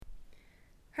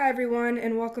Hi, everyone,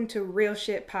 and welcome to Real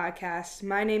Shit Podcast.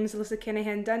 My name is Alyssa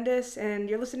Kinahan Dundas, and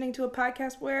you're listening to a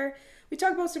podcast where we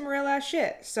talk about some real ass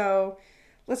shit. So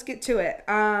let's get to it.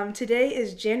 Today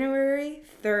is January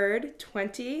 3rd,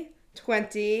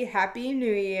 2020. Happy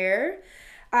New Year.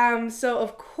 So,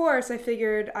 of course, I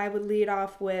figured I would lead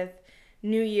off with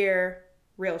New Year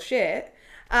real shit.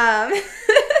 Um,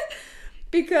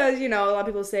 because, a lot of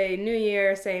people say New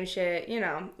Year, same shit.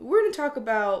 We're going to talk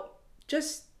about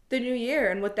just the new year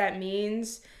and what that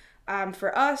means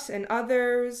for us and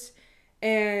others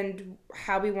and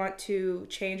how we want to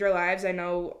change our lives. I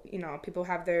know, people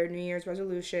have their New Year's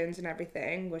resolutions and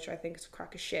everything, which I think is a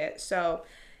crock of shit. So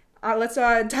let's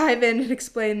dive in and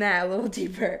explain that a little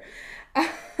deeper.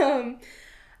 Um,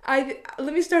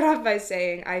 Let me start off by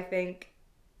saying I think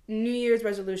New Year's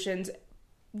resolutions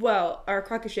are a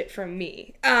crock of shit from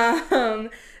me.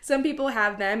 Some people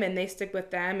have them and they stick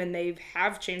with them and they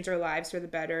have changed their lives for the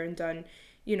better and done,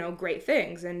 great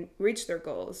things and reached their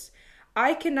goals.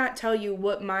 I cannot tell you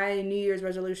what my New Year's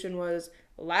resolution was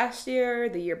last year,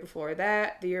 the year before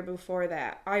that, the year before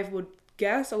that. I would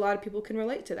guess a lot of people can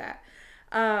relate to that.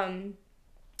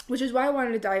 Which is why I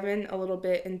wanted to dive in a little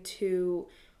bit into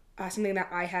something that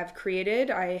I have created.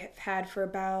 I have had for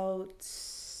about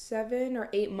 7 or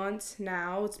 8 months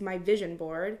now. It's my vision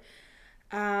board.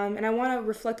 And I want to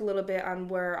reflect a little bit on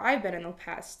where I've been in the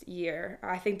past year.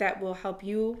 I think that will help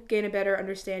you gain a better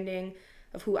understanding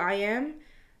of who I am.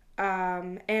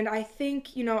 And I think,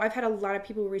 I've had a lot of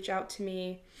people reach out to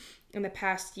me in the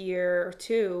past year or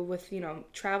two with,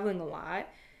 traveling a lot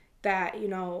that,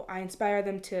 I inspire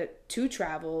them to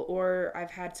travel, or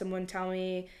I've had someone tell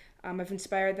me I've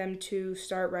inspired them to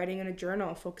start writing in a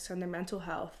journal, focus on their mental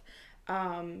health.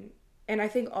 And I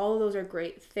think all of those are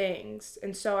great things.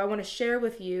 And so I want to share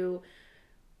with you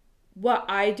what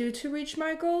I do to reach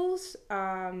my goals.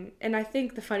 And I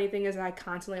think the funny thing is I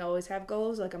constantly always have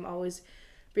goals. Like I'm always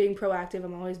being proactive.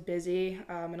 I'm always busy.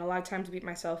 And a lot of times I beat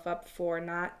myself up for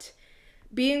not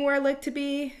being where I like to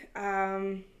be.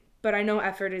 But I know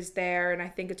effort is there. And I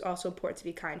think it's also important to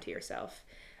be kind to yourself.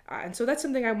 And so that's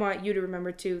something I want you to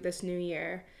remember too this new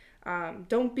year.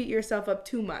 Don't beat yourself up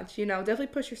too much. Definitely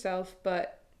push yourself,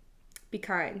 but be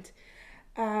kind.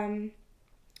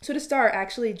 So to start,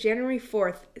 actually, January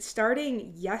 4th,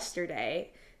 starting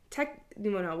yesterday,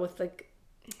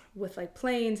 with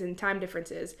planes and time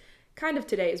differences, kind of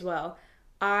today as well,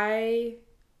 I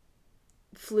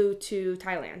flew to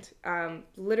Thailand.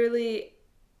 Literally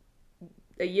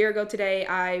a year ago today,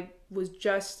 I was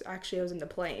in the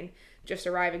plane, just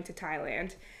arriving to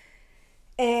Thailand.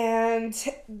 And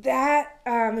that,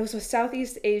 it was a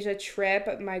Southeast Asia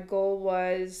trip. My goal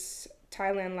was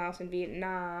Thailand, Laos, and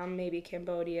Vietnam, maybe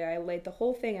Cambodia. I laid the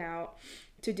whole thing out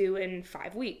to do in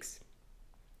 5 weeks.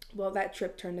 Well, that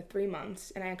trip turned to 3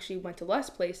 months, and I actually went to less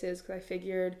places because I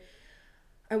figured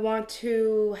I want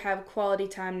to have quality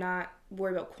time, not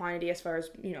worry about quantity as far as,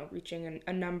 reaching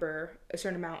a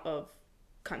certain amount of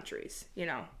countries,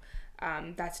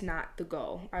 That's not the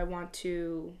goal. I want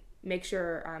to make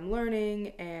sure I'm learning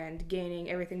and gaining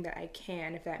everything that I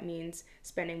can, if that means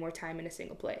spending more time in a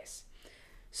single place.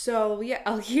 So yeah,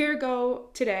 a year ago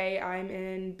today, I'm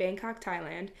in Bangkok,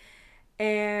 Thailand,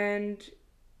 and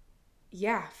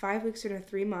yeah, 5 weeks into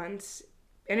 3 months,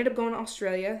 ended up going to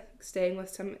Australia, staying with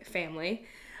some family,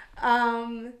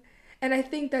 um, and I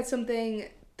think that's something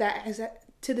that has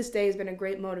to this day has been a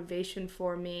great motivation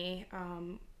for me.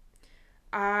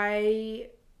 I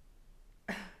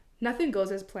Nothing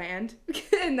goes as planned,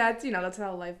 and that's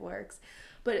how life works,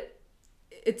 but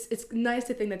it's nice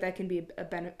to think that can be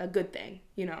a good thing.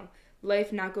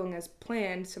 Life not going as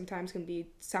planned sometimes can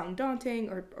sound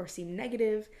daunting or seem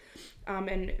negative. And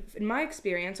in my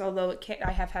experience, although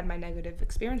I have had my negative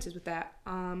experiences with that,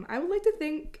 I would like to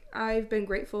think I've been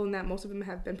grateful and that most of them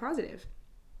have been positive.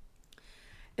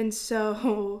 And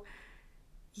so,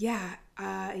 yeah,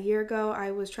 a year ago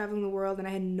I was traveling the world and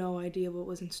I had no idea what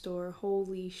was in store.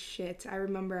 Holy shit. I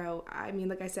remember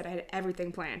like I said, I had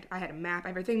everything planned. I had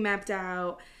everything mapped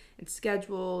out and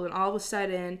scheduled, and all of a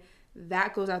sudden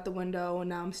that goes out the window and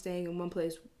now I'm staying in one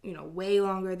place, way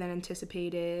longer than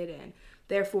anticipated, and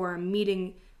therefore I'm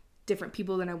meeting different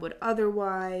people than I would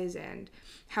otherwise, and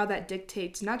how that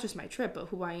dictates not just my trip, but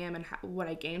who I am and what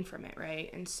I gain from it,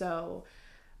 right? And so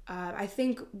I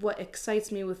think what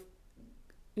excites me with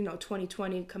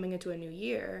 2020 coming into a new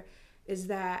year is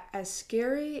that as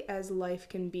scary as life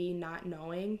can be not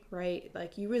knowing, right?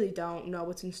 Like you really don't know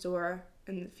what's in store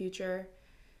in the future.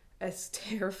 As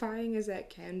terrifying as that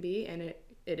can be, and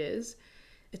it is,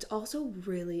 it's also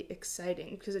really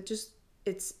exciting because it just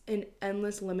it's an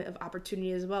endless limit of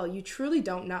opportunity as well. You truly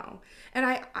don't know. And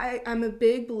I'm a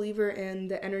big believer in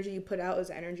the energy you put out is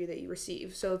the energy that you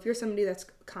receive. So if you're somebody that's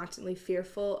constantly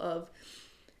fearful of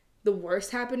the worst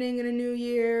happening in a new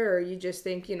year, or you just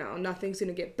think, nothing's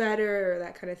going to get better or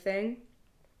that kind of thing,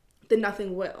 then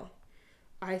nothing will.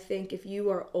 I think if you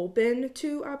are open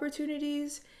to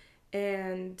opportunities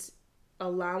and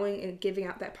allowing and giving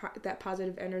out that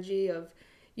positive energy of,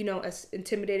 as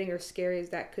intimidating or scary as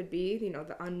that could be,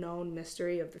 the unknown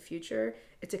mystery of the future,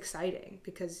 it's exciting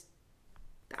because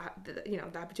the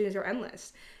opportunities are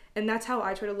endless. And that's how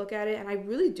I try to look at it. And I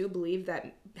really do believe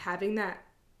that having that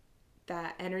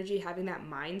energy, having that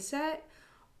mindset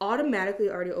automatically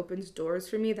already opens doors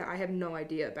for me that I have no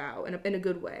idea about in a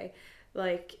good way.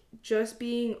 Like just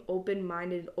being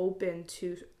open-minded, open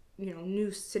to,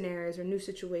 new scenarios or new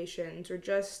situations, or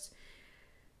just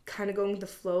kind of going with the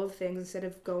flow of things instead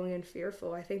of going in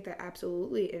fearful. I think that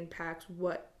absolutely impacts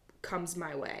what comes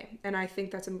my way. And I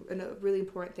think that's a really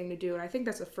important thing to do. And I think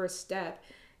that's the first step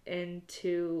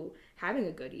into having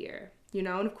a good year, and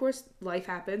of course life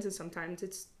happens and sometimes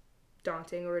it's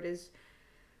daunting or it is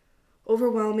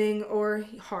overwhelming or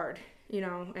hard,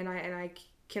 and I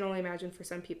can only imagine for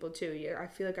some people too. Yeah, I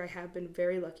feel like I have been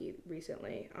very lucky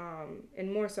recently,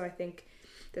 and more so I think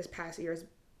this past year has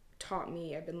taught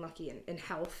me I've been lucky in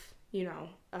health.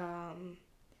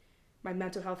 My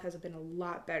mental health has been a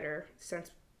lot better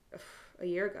since a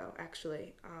year ago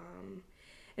actually,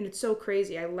 and it's so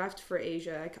crazy. I left for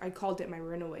Asia. I called it my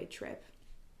runaway trip.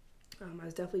 I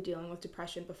was definitely dealing with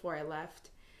depression before I left.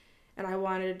 And I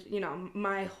wanted,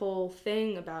 my whole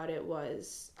thing about it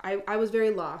was I was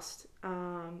very lost.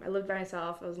 I lived by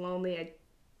myself. I was lonely.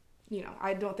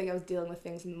 I don't think I was dealing with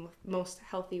things in the most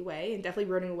healthy way. And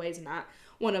definitely running away is not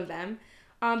one of them.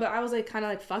 But I was kind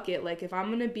of fuck it. If I'm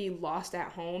going to be lost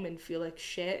at home and feel like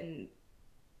shit and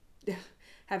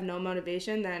have no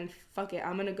motivation, then fuck it.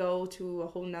 I'm going to go to a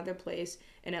whole nother place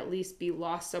and at least be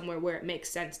lost somewhere where it makes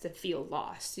sense to feel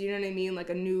lost. You know what I mean?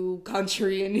 A new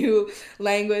country, a new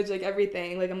language,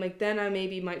 everything. Then I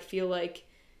maybe might feel like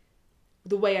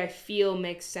the way I feel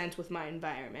makes sense with my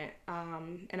environment.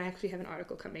 And I actually have an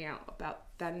article coming out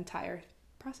about that entire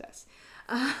process.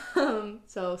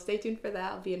 So stay tuned for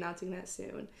that. I'll be announcing that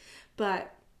soon.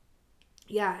 But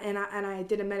yeah, and I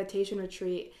did a meditation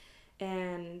retreat,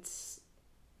 and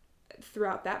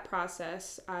throughout that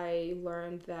process, I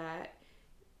learned that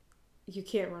you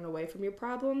can't run away from your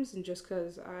problems. And just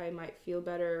because I might feel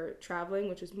better traveling,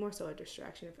 which is more so a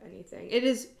distraction if anything, it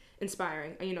is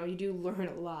inspiring. You do learn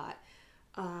a lot.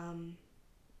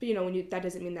 But that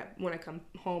doesn't mean that when I come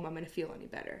home I'm going to feel any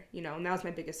better. And that was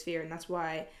my biggest fear, and that's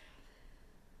why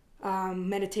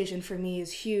meditation for me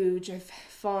is huge. I've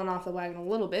fallen off the wagon a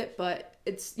little bit, but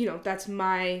it's that's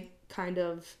my kind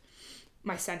of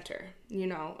my center,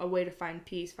 a way to find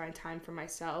peace, find time for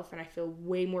myself. And I feel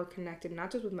way more connected,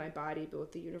 not just with my body, but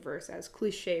with the universe. As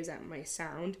cliche as that might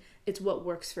sound, it's what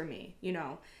works for me,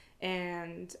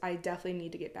 and I definitely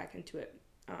need to get back into it,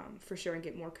 for sure, and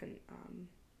get more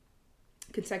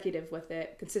consistent,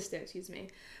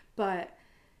 but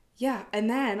yeah. And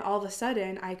then all of a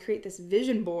sudden I create this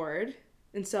vision board,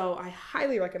 and so I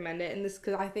highly recommend it. And this,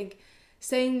 because I think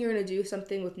saying you're going to do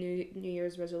something with New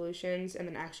Year's resolutions and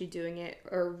then actually doing it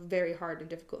are very hard and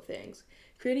difficult things.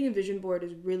 Creating a vision board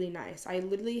is really nice. I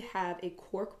literally have a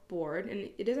cork board, and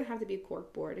it doesn't have to be a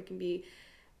cork board. It can be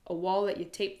a wall that you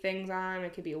tape things on.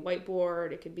 It could be a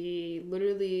whiteboard. It could be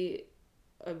literally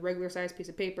a regular size piece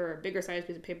of paper, a bigger size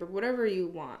piece of paper, whatever you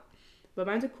want. But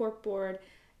mine's a cork board,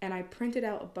 and I printed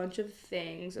out a bunch of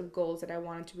things, of goals that I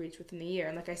wanted to reach within the year.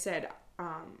 And like I said,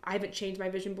 I haven't changed my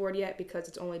vision board yet because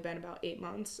it's only been about 8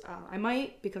 months. I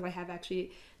might, because I have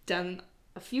actually done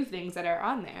a few things that are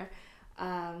on there.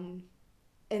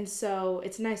 And so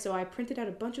it's nice. So I printed out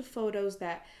a bunch of photos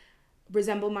that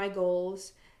resemble my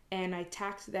goals, and I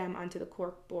tacked them onto the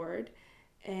cork board.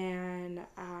 And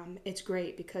it's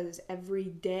great because every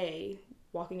day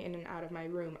walking in and out of my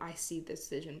room, I see this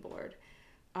vision board.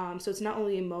 So it's not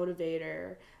only a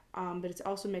motivator, but it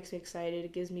also makes me excited.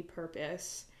 It gives me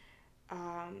purpose.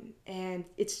 And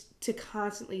it's to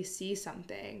constantly see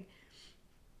something.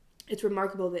 It's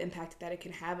remarkable the impact that it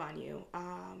can have on you.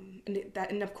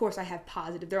 And of course I have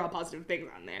they're all positive things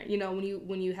on there.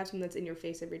 When you have something that's in your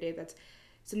face every day, that's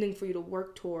something for you to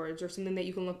work towards, or something that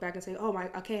you can look back and say,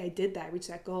 okay, I did that, I reached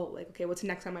that goal. Okay, what's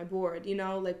next on my board?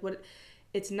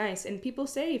 It's nice. And people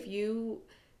say if you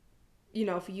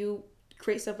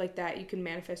create stuff like that, you can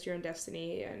manifest your own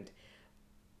destiny. And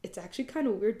it's actually kind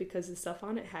of weird because the stuff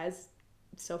on it has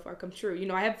so far come true.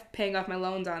 I have paying off my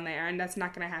loans on there, and that's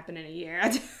not going to happen in a year.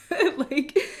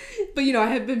 But I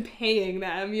have been paying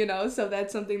them, so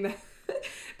that's something that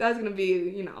that's going to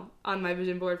be, on my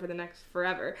vision board for the next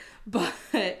forever. But,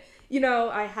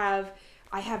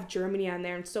 I have Germany on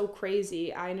there, and so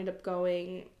crazy. I ended up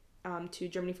going to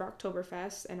Germany for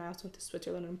Oktoberfest, and I also went to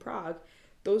Switzerland and Prague.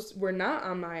 Those were not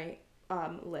on my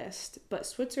list, but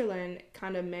Switzerland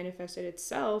kind of manifested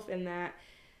itself in that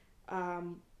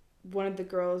one of the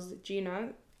girls, Gina,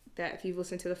 that if you've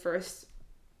listened to the first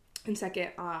and second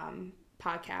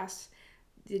podcasts,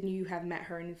 then you have met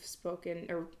her and you've spoken,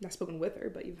 or not spoken with her,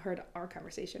 but you've heard our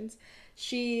conversations.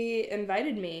 She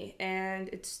invited me, and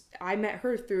I met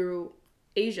her through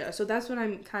Asia. So that's what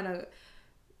I'm kind of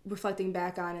reflecting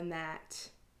back on, in that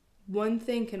one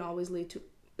thing can always lead to,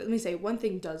 one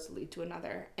thing does lead to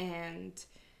another,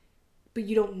 but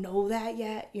you don't know that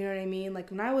yet, you know what I mean? Like,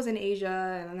 when I was in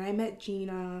Asia and I met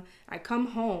Gina, I come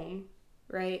home,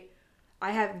 right?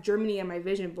 I have Germany on my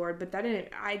vision board, but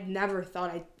I never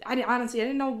thought, honestly, I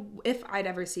didn't know if I'd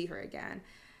ever see her again.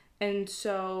 And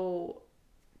so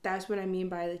that's what I mean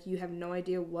by, like, you have no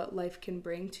idea what life can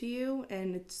bring to you,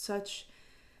 and it's such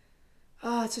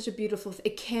a beautiful,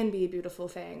 it can be a beautiful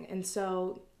thing. And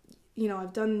so,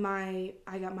 I've done I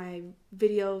got my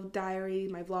video diary,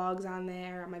 my vlogs on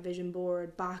there, on my vision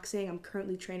board, boxing. I'm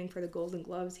currently training for the Golden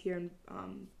Gloves here in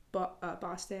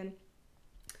Boston.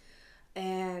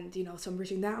 And, so I'm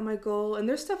reaching that on my goal. And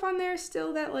there's stuff on there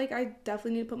still that, like, I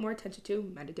definitely need to put more attention to.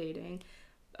 Meditating,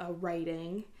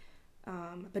 writing.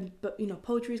 But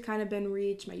poetry's kind of been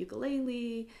reached. My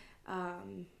ukulele,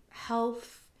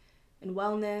 health and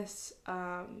wellness.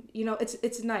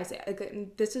 It's nice.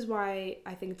 This is why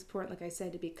I think it's important, like I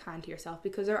said, to be kind to yourself,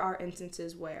 because there are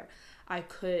instances where I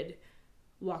could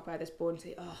walk by this board and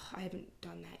say, oh, I haven't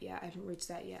done that yet. I haven't reached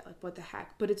that yet. Like, what the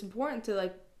heck? But it's important to,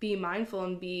 like, be mindful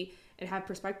and have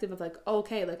perspective of, like,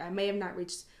 okay, like, I may have not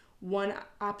reached one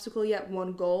obstacle yet,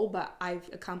 one goal, but I've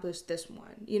accomplished this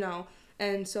one,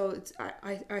 And so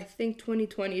I think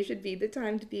 2020 should be the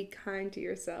time to be kind to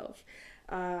yourself.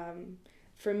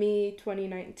 For me,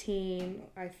 2019,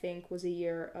 I think, was a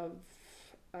year of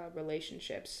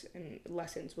relationships and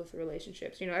lessons with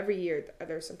relationships. Every year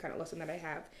there's some kind of lesson that I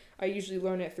have. I usually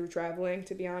learn it through traveling,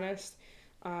 to be honest.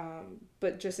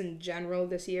 But just in general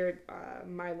this year,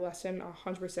 my lesson,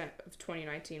 100% of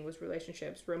 2019 was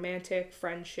relationships, romantic,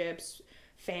 friendships,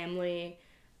 family.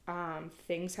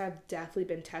 Things have definitely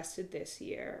been tested this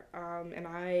year. And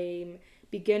I'm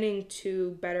beginning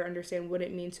to better understand what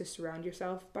it means to surround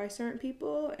yourself by certain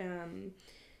people,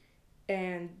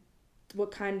 and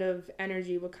what kind of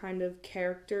energy, what kind of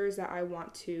characters that I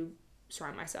want to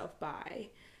surround myself by.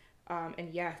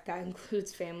 And yeah, that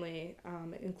includes family,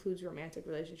 it includes romantic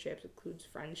relationships, it includes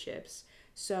friendships.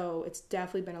 So it's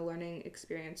definitely been a learning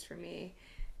experience for me.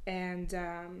 And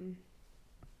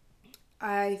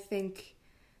I think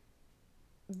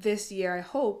this year, I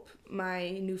hope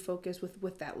my new focus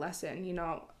with that lesson,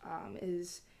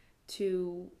 is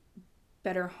to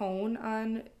better hone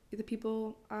on the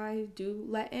people I do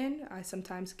let in. I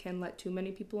sometimes can let too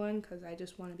many people in because I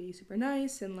just want to be super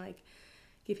nice and, like,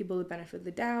 give people the benefit of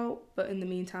the doubt. But in the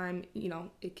meantime,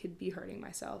 it could be hurting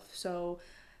myself. So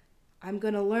I'm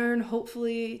going to learn,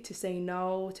 hopefully, to say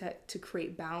no, to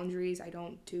create boundaries. I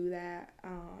don't do that.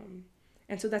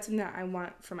 And so that's something that I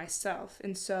want for myself.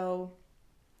 And so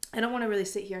I don't want to really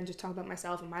sit here and just talk about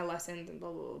myself and my lessons and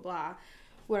blah, blah, blah, blah.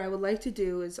 What I would like to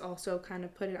do is also kind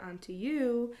of put it onto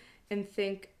you and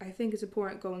I think it's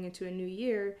important going into a new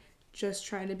year, just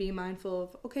trying to be mindful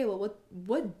of, okay, well,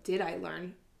 what did I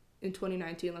learn in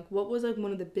 2019? Like, what was, like,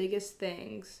 one of the biggest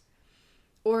things,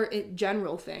 or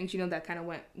general things, that kind of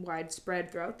went widespread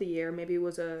throughout the year. Maybe it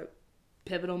was a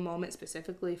pivotal moment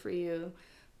specifically for you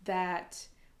that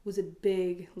was a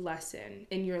big lesson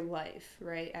in your life,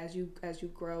 right? As you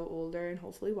grow older and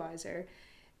hopefully wiser.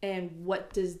 And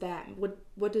what does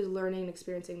learning and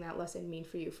experiencing that lesson mean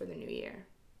for you for the new year?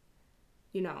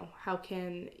 How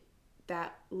can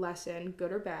that lesson,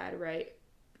 good or bad, right,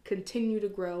 continue to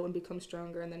grow and become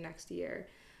stronger in the next year,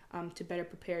 to better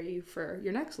prepare you for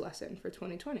your next lesson for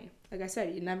 2020? Like I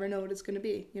said, you never know what it's going to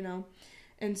be,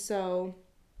 And so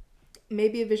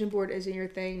maybe a vision board isn't your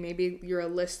thing. Maybe you're a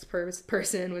list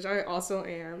person, which I also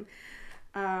am.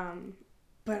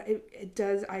 But it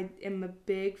does, I am a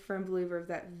big firm believer of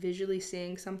that visually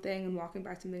seeing something and walking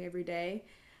by something every day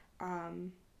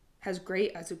has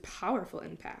a powerful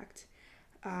impact.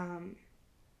 And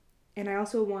I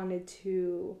also wanted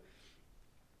to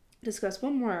discuss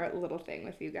one more little thing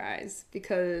with you guys,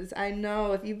 because I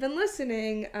know if you've been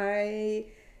listening, I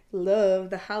love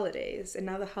the holidays, and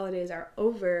now the holidays are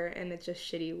over and it's just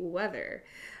shitty weather,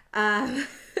 um,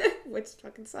 which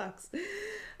fucking sucks.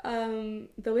 Though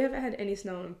we haven't had any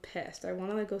snow, I'm pissed. I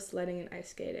want to like go sledding and ice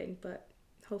skating, but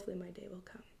hopefully my day will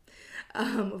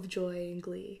come, of joy and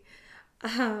glee.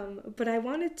 But I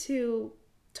wanted to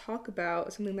talk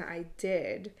about something that I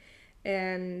did,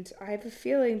 and I have a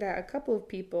feeling that a couple of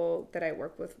people that I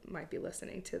work with might be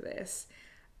listening to this.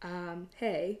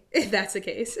 Hey, if that's the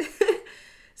case.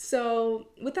 So,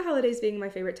 with the holidays being my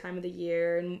favorite time of the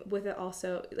year, and with it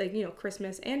also, like,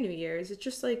 Christmas and New Year's, it's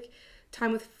just like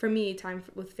time with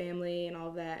family and all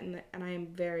of that. And I am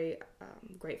very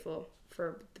grateful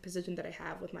for the position that I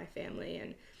have with my family.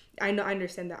 And I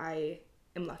understand that I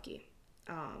am lucky.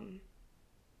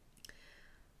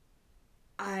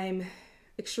 I'm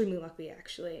extremely lucky,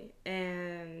 actually.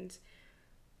 And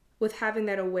with having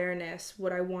that awareness,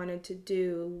 what I wanted to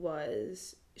do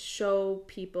was show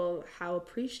people how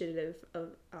appreciative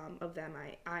of them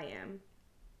I am.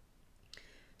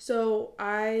 So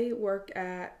I work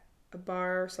at a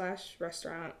bar /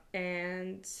 restaurant,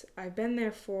 and I've been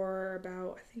there for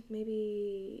about, I think,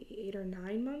 maybe 8 or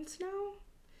 9 months now.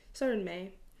 Started in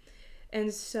May.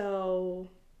 And so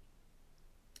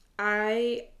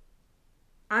I'm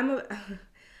a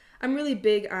I'm really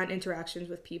big on interactions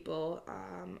with people.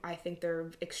 I think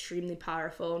they're extremely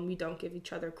powerful, and we don't give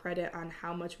each other credit on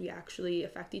how much we actually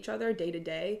affect each other day to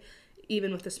day,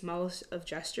 even with the smallest of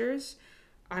gestures.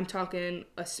 I'm talking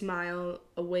a smile,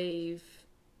 a wave,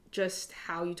 just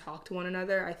how you talk to one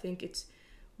another. I think it's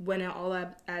when it all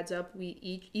adds up,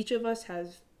 each of us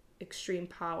has extreme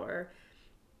power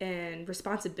and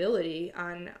responsibility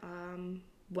on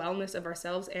wellness of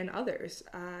ourselves and others.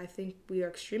 I think we are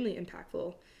extremely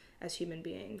impactful as human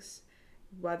beings,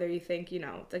 whether you think,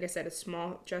 like I said, a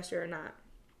small gesture or not.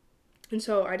 And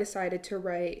so I decided to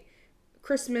write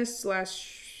Christmas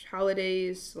 /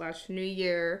 holidays / New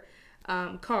Year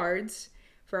cards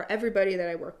for everybody that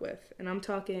I work with. And I'm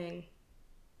talking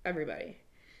everybody,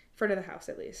 front of the house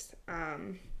at least,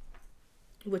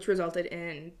 which resulted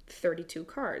in 32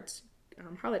 cards,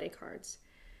 holiday cards.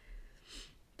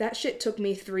 That shit took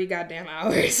me 3 goddamn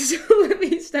hours. So let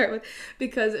me start with,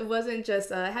 because it wasn't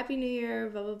just Happy New Year,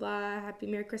 blah, blah, blah, Happy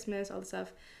Merry Christmas, all the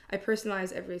stuff. I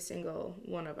personalized every single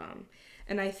one of them.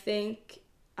 And I think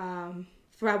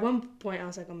for at one point I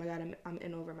was like, oh my God, I'm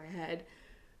in over my head.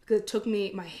 Because it took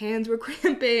me, my hands were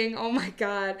cramping. Oh my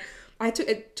God.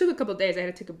 It took a couple of days. I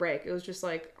had to take a break. It was just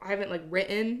like, I haven't like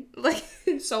written like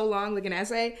so long, like an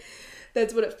essay.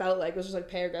 That's what it felt like. It was just like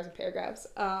paragraphs and paragraphs.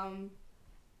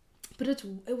 But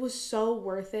it was so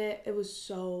worth it. It was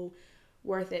so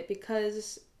worth it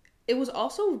because it was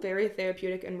also very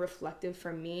therapeutic and reflective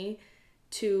for me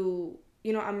to,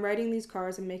 I'm writing these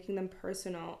cards and making them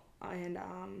personal. And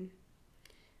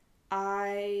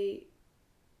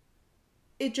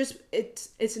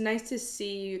it's nice to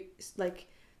see like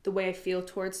the way I feel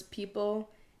towards people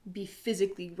be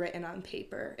physically written on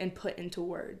paper and put into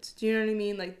words. Do you know what I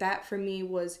mean? Like that for me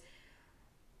was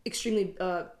extremely,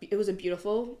 it was a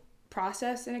beautiful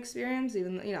process and experience,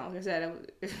 even like I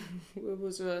said, it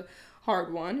was a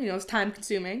hard one. It was time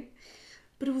consuming,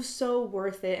 but it was so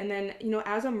worth it. And then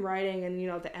as I'm writing, and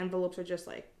the envelopes are just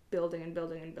like building and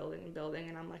building and building and building,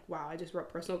 and I'm like, wow, I just wrote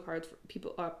personal cards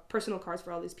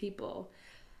for all these people.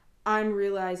 I'm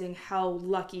realizing how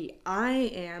lucky I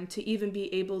am to even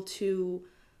be able to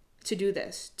do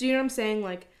this. Do you know what I'm saying?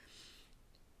 Like,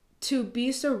 to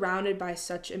be surrounded by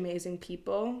such amazing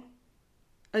people,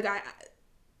 like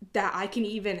that I can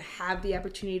even have the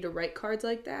opportunity to write cards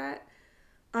like that.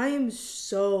 I am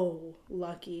so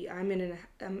lucky. I'm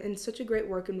in such a great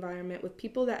work environment with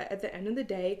people that at the end of the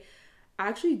day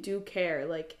actually do care.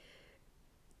 Like,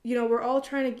 we're all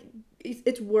trying to,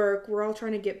 it's work. We're all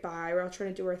trying to get by. We're all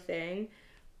trying to do our thing.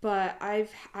 But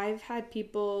I've had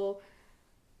people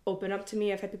open up to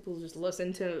me. I've had people just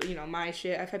listen to, my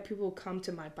shit. I've had people come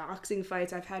to my boxing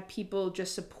fights. I've had people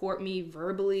just support me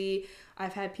verbally.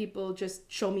 I've had people just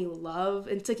show me love.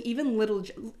 And it's like even little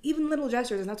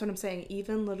gestures, and that's what I'm saying.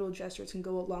 Even little gestures can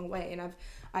go a long way. And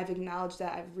I've acknowledged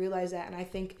that. I've realized that. And I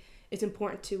think it's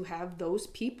important to have those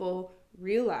people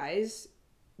realize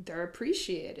they're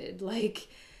appreciated. Like,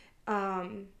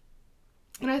 and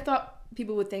I thought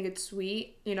people would think it's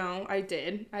sweet, I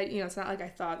did. It's not like I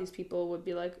thought these people would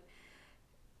be like,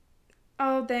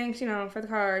 oh, thanks, for the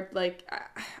card. Like,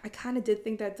 I kind of did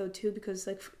think that though too, because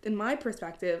like in my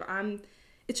perspective,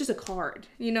 it's just a card,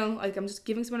 like I'm just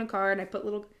giving someone a card, and I put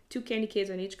little 2 candy canes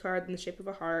on each card in the shape of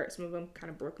a heart. Some of them kind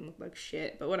of broken, look like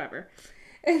shit, but whatever.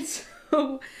 And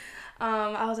so,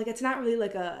 I was like, it's not really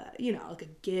like a, like a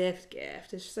gift.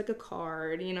 It's just like a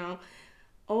card,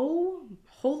 Oh,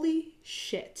 holy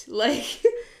shit. Like,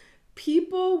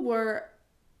 people were,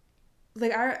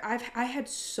 like, I had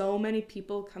so many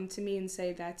people come to me and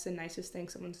say that's the nicest thing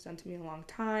someone's done to me in a long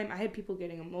time. I had people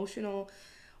getting emotional.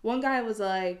 One guy was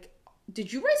like,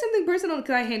 did you write something personal?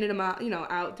 Because I handed him out,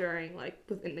 out during, like,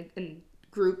 in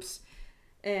groups.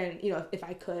 And, if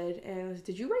I could. And I was,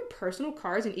 did you write personal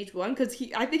cards in each one? Because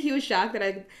I think he was shocked that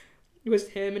it was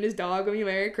him and his dog going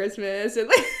Merry Christmas. And,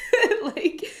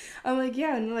 like, I'm like,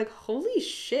 yeah. And they're like, holy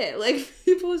shit. Like,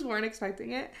 people just weren't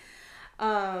expecting it.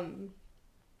 And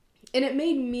it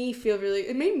made me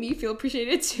feel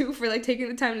appreciated too for, like, taking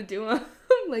the time to do them.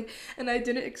 Like, and I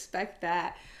didn't expect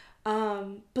that.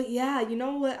 But yeah, you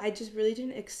know what? I just really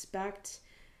didn't expect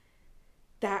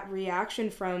that reaction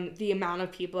from the amount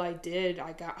of people I did.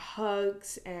 I got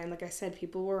hugs, and like I said,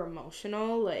 people were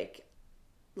emotional, like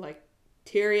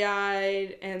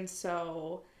teary-eyed. And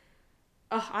so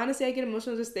honestly, I get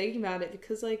emotional just thinking about it,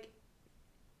 because, like,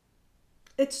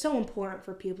 it's so important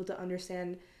for people to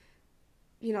understand,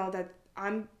 that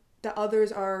that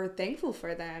others are thankful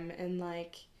for them, and,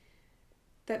 like,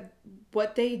 that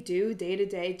what they do day to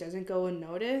day doesn't go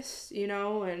unnoticed,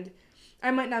 and I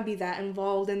might not be that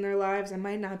involved in their lives. I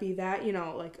might not be that,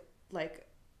 like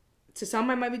to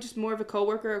some I might be just more of a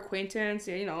coworker, acquaintance,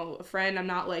 a friend. I'm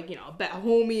not, like, a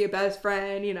homie, a best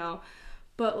friend,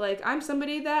 But, like, I'm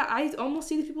somebody that I almost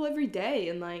see the people every day,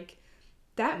 and, like,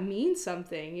 that means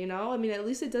something, I mean, at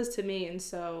least it does to me. And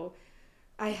so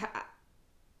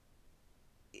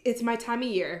it's my time of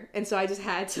year, and so I just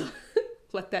had to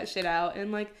let that shit out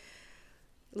and, like,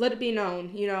 let it be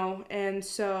known, And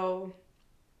so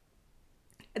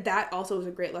that also was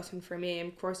a great lesson for me. And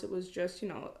of course, it was just,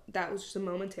 that was just a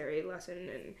momentary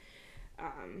lesson,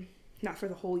 and not for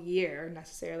the whole year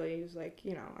necessarily. It was like,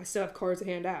 I still have cards to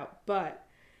hand out, but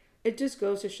it just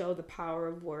goes to show the power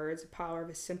of words, the power of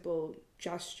a simple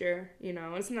gesture, And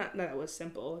it's not that it was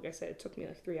simple. Like I said, it took me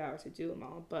like 3 hours to do them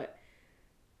all, but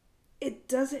it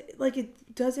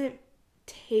doesn't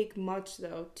take much,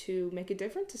 though, to make a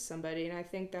difference to somebody. And I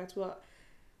think that's what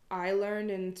I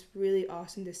learned, and it's really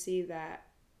awesome to see that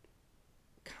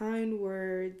kind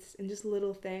words and just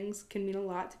little things can mean a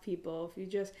lot to people if you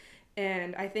just.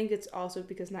 And I think it's also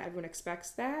because not everyone expects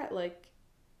that, like,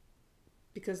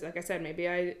 because, like I said, maybe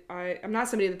I'm not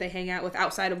somebody that they hang out with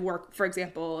outside of work, for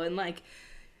example, and, like,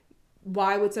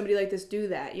 why would somebody like this do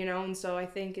that, And so I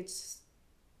think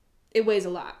it weighs a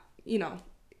lot,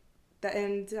 that.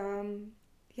 And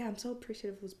yeah, I'm so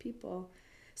appreciative of those people.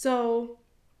 So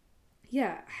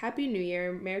yeah, Happy New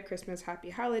Year, Merry Christmas, Happy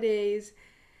Holidays.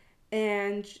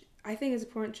 And I think it's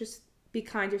important, just be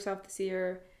kind to yourself this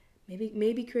year.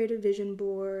 Maybe create a vision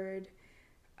board,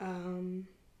 and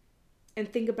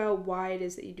think about why it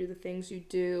is that you do the things you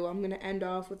do. I'm going to end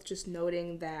off with just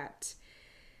noting that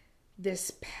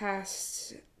this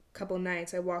past couple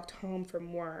nights I walked home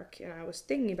from work, and I was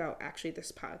thinking about actually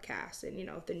this podcast and,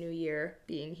 the new year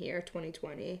being here,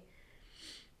 2020.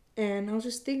 And I was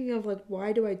just thinking of, like,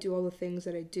 why do I do all the things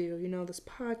that I do? This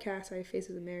podcast, I have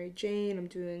Faces of Mary Jane.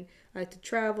 I like to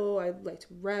travel. I like to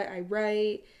write. I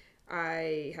write.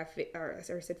 I have, as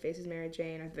I said, Faces of Mary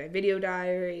Jane. I have my video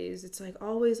diaries. It's, like,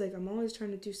 always, like, I'm always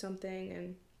trying to do something.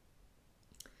 And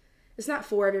it's not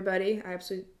for everybody. I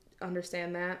absolutely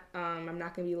understand that. I'm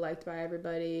not going to be liked by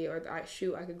everybody. Or, I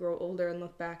could grow older and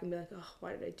look back and be like, oh,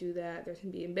 why did I do that? There's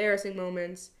going to be embarrassing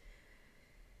moments.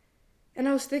 And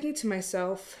I was thinking to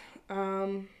myself,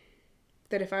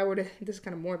 that if I were to, this is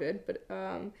kind of morbid, but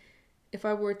if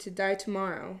I were to die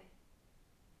tomorrow,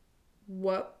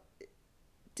 what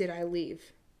did I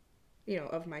leave,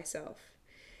 of myself?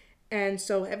 And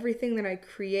so everything that I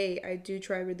create, I do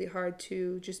try really hard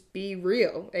to just be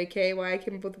real, aka why I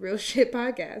came up with Real Shit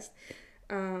Podcast.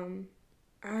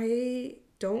 I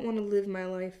don't want to live my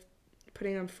life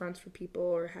putting on fronts for people,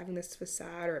 or having this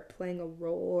facade, or playing a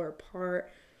role or a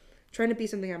part, trying to be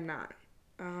something I'm not.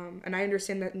 And I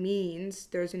understand that means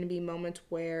there's going to be moments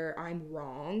where I'm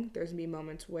wrong. There's going to be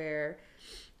moments where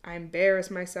I embarrass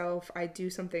myself. I do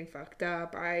something fucked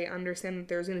up. I understand that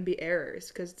there's going to be errors,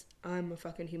 because I'm a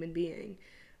fucking human being.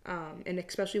 And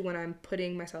especially when I'm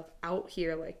putting myself out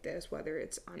here like this, whether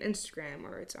it's on Instagram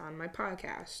or it's on my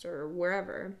podcast or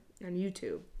wherever, on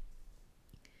YouTube.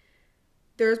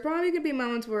 There's probably going to be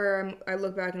moments where I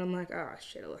look back and I'm like, oh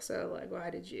shit, Alyssa, like,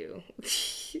 why did you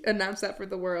announce that for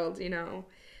the world, And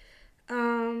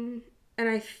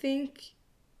I think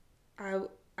I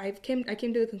came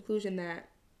to the conclusion that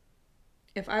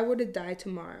if I were to die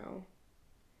tomorrow,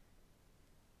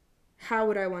 how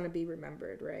would I want to be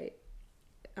remembered, right?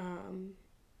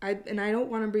 I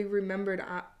don't want to be remembered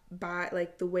by,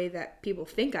 like, the way that people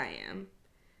think I am.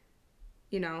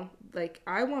 Like,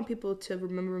 I want people to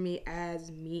remember me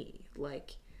as me.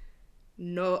 Like,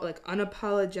 no, like,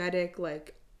 unapologetic,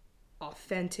 like,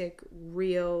 authentic,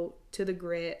 real, to the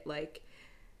grit. Like,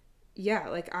 yeah,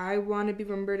 like, I want to be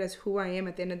remembered as who I am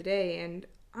at the end of the day. And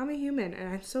I'm a human, and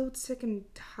I'm so sick and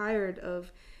tired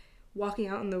of walking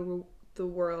out in the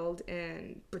world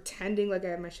and pretending like I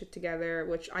have my shit together,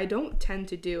 which I don't tend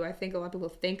to do. I think a lot of people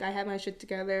think I have my shit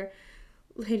together.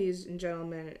 Ladies and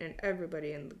gentlemen, and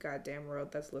everybody in the goddamn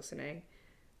world that's listening,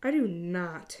 I do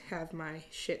not have my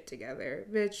shit together.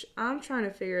 Bitch, I'm trying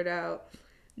to figure it out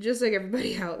just like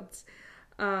everybody else.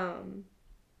 Um,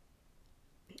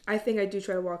 I think I do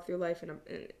try to walk through life and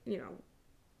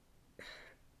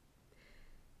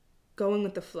going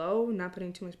with the flow, not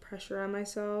putting too much pressure on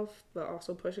myself, but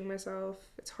also pushing myself.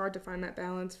 It's hard to find that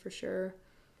balance for sure.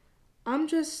 I'm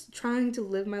just trying to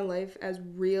live my life as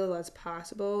real as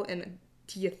possible, and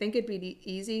you think it'd be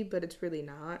easy, but it's really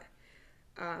not.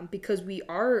 Because we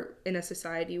are in a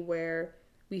society where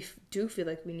do feel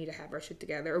like we need to have our shit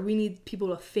together, or we need people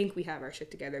to think we have our shit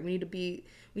together. We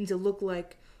need to look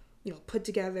like, put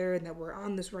together, and that we're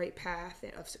on this right path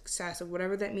of success, of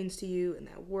whatever that means to you, and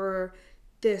that we're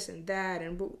this and that.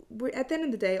 And we're at the end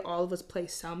of the day, all of us play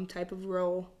some type of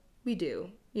role. We do.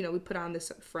 We put on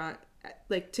this front,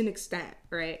 like, to an extent,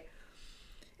 right?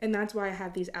 And that's why I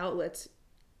have these outlets.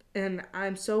 And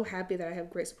I'm so happy that I have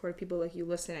great supportive people like you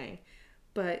listening.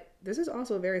 But this is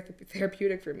also very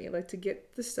therapeutic for me, like, to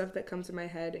get the stuff that comes to my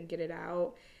head and get it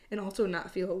out, and also not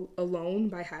feel alone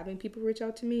by having people reach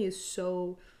out to me is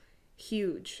so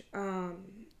huge.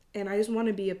 And I just want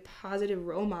to be a positive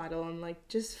role model, and, like,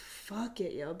 just fuck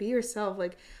it, yo, be yourself.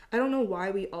 Like, I don't know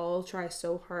why we all try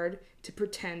so hard to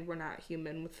pretend we're not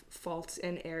human with faults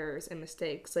and errors and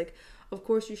mistakes. Like, of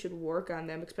course you should work on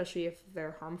them, especially if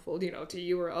they're harmful, to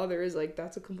you or others. Like,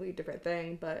 that's a completely different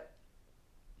thing. But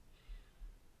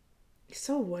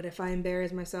so what if I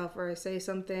embarrass myself or I say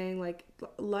something? Like,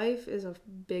 life is a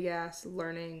big ass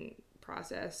learning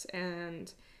process,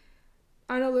 and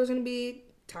I know there's gonna be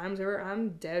times where I'm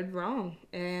dead wrong,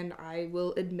 and I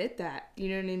will admit that. You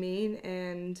know what I mean?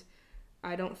 And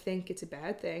I don't think it's a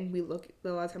bad thing. A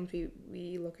lot of times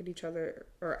we look at each other,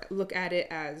 or look at it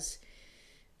as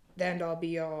the end all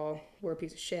be all. We're a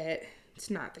piece of shit. It's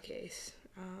not the case.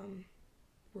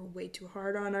 We're way too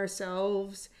hard on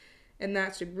ourselves, and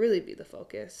that should really be the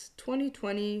focus.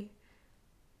 2020,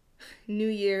 new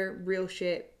year, real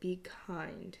shit. Be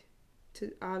kind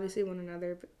to obviously one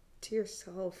another, but to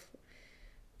yourself.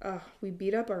 We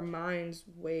beat up our minds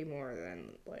way more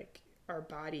than, like, our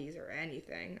bodies or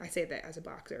anything. I say that as a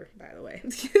boxer, by the way.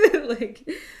 Like,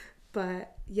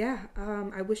 but yeah,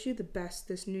 I wish you the best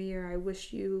this new year. I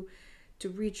wish you to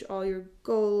reach all your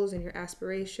goals and your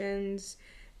aspirations,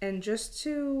 and just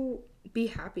to be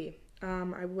happy.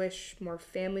 I wish more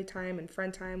family time and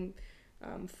friend time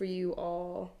for you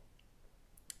all.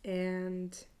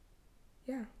 And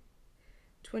yeah,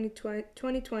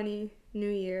 2020, new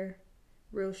year,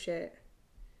 real shit.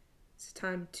 It's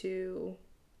time to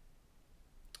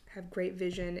have great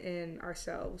vision in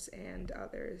ourselves and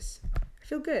others. I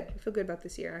feel good. I feel good about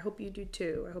this year. I hope you do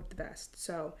too. I hope the best.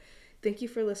 So thank you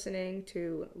for listening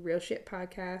to Real Shit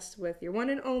Podcast with your one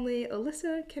and only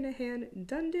Alyssa Kinahan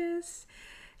Dundas.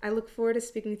 I look forward to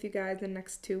speaking with you guys in the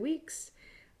next 2 weeks.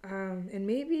 And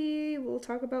maybe we'll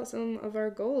talk about some of our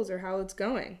goals or how it's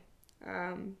going.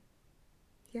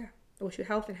 Yeah. I wish you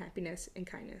health and happiness and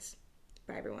kindness.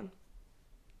 Bye, everyone.